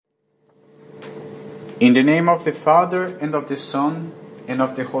In the name of the Father, and of the Son, and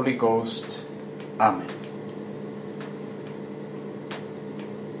of the Holy Ghost. Amen.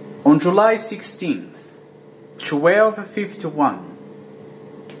 On July 16th, 1251,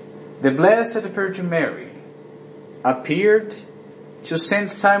 the Blessed Virgin Mary appeared to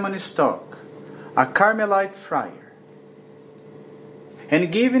Saint Simon Stock, a Carmelite friar,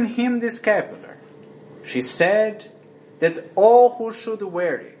 and giving him the scapular, she said that all who should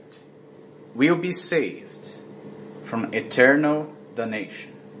wear it will be saved from eternal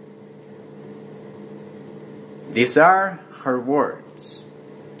damnation. These are her words.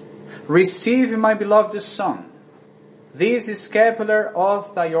 Receive, my beloved Son, this scapular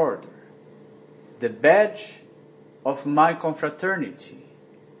of thy order, the badge of my confraternity,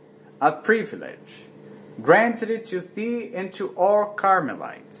 a privilege granted to thee and to all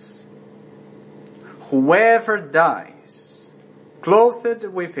Carmelites. Whoever dies clothed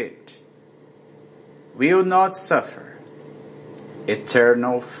with it will not suffer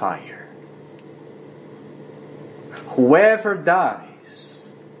eternal fire. Whoever dies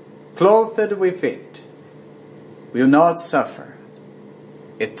clothed with it will not suffer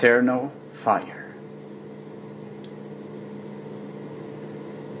eternal fire.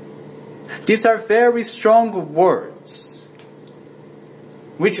 These are very strong words,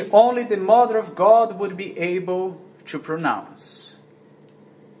 which only the Mother of God would be able to pronounce.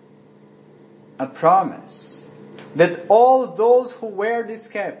 A promise that all those who wear the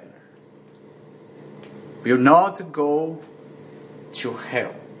scapular will not go to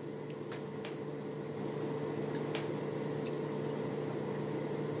hell.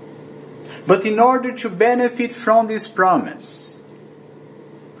 But in order to benefit from this promise,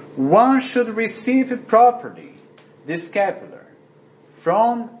 one should receive properly the scapular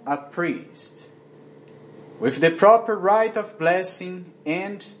from a priest with the proper rite of blessing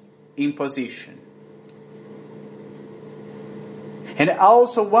and imposition. And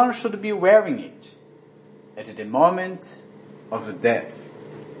also one should be wearing it at the moment of death.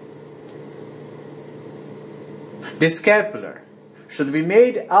 The scapular should be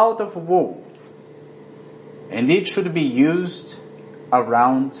made out of wool, and it should be used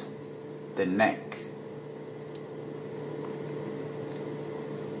around the neck.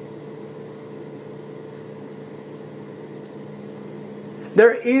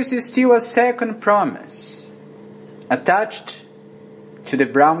 There is still a second promise attached to the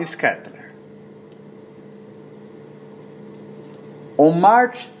brown scapular. On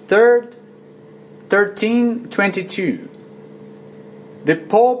March 3rd, 1322, the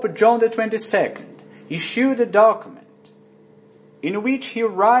Pope John XXII issued a document in which he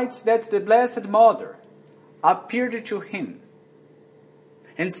writes that the Blessed Mother appeared to him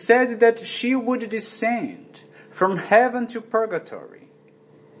and said that she would descend from heaven to purgatory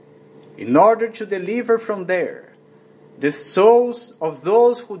in order to deliver from there the souls of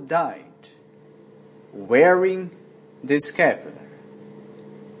those who died wearing the scapular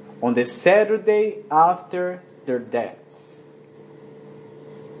on the Saturday after their deaths.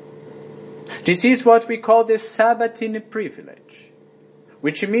 This is what we call the Sabbatine privilege,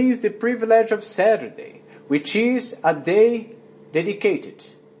 which means the privilege of Saturday, which is a day dedicated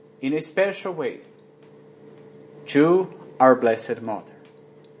in a special way to our Blessed Mother.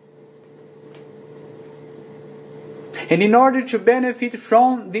 And in order to benefit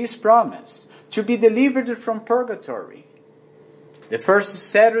from this promise, to be delivered from purgatory, the first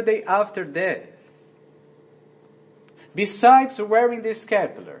Saturday after death, besides wearing the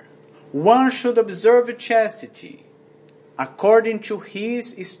scapular, one should observe chastity according to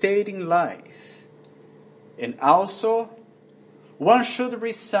his state in life. And also, one should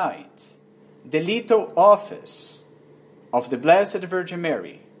recite the little office of the Blessed Virgin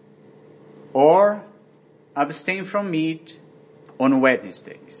Mary, or abstain from meat on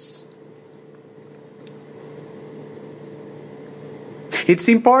Wednesdays. It's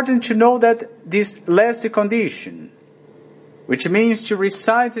important to know that this last condition, which means to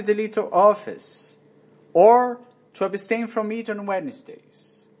recite the little office or to abstain from meat on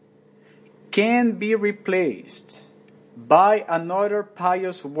Wednesdays, can be replaced by another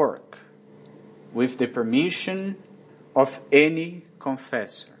pious work with the permission of any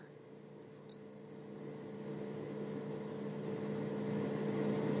confessor.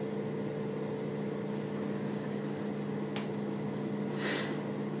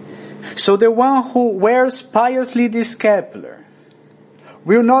 So the one who wears piously the scapular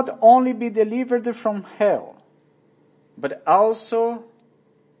will not only be delivered from hell, but also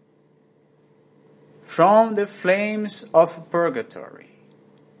from the flames of purgatory.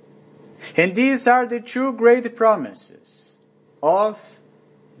 And these are the two great promises of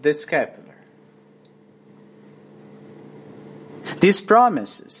the scapular. These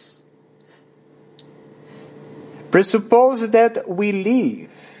promises presuppose that we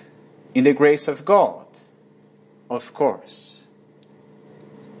live in the grace of God, of course.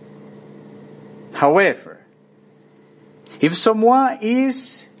 However, if someone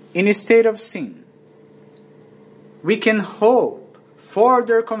is in a state of sin, we can hope for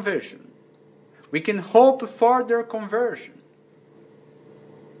their conversion. We can hope for their conversion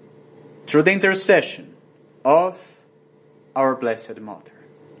through the intercession of our Blessed Mother.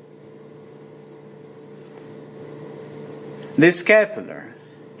 The scapular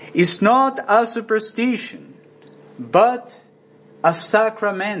is not a superstition, but a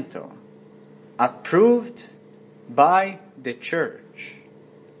sacramento approved by the Church.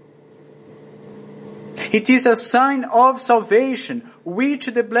 It is a sign of salvation which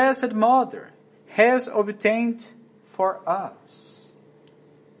the Blessed Mother has obtained for us.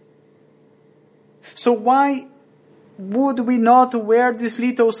 So why would we not wear this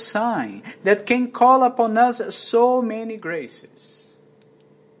little sign that can call upon us so many graces?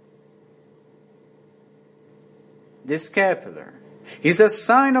 The scapular is a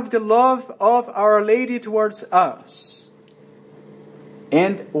sign of the love of Our Lady towards us.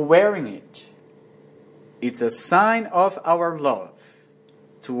 And wearing it, it's a sign of our love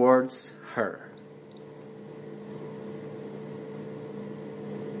towards her.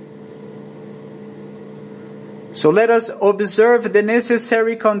 So let us observe the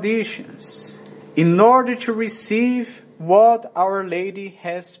necessary conditions in order to receive what Our Lady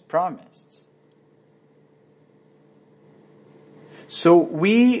has promised. So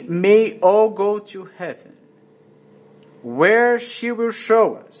we may all go to heaven, where she will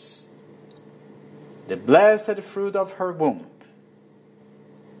show us the blessed fruit of her womb,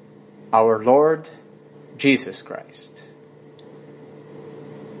 our Lord Jesus Christ.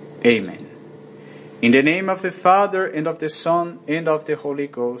 Amen. In the name of the Father, and of the Son, and of the Holy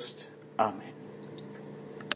Ghost. Amen.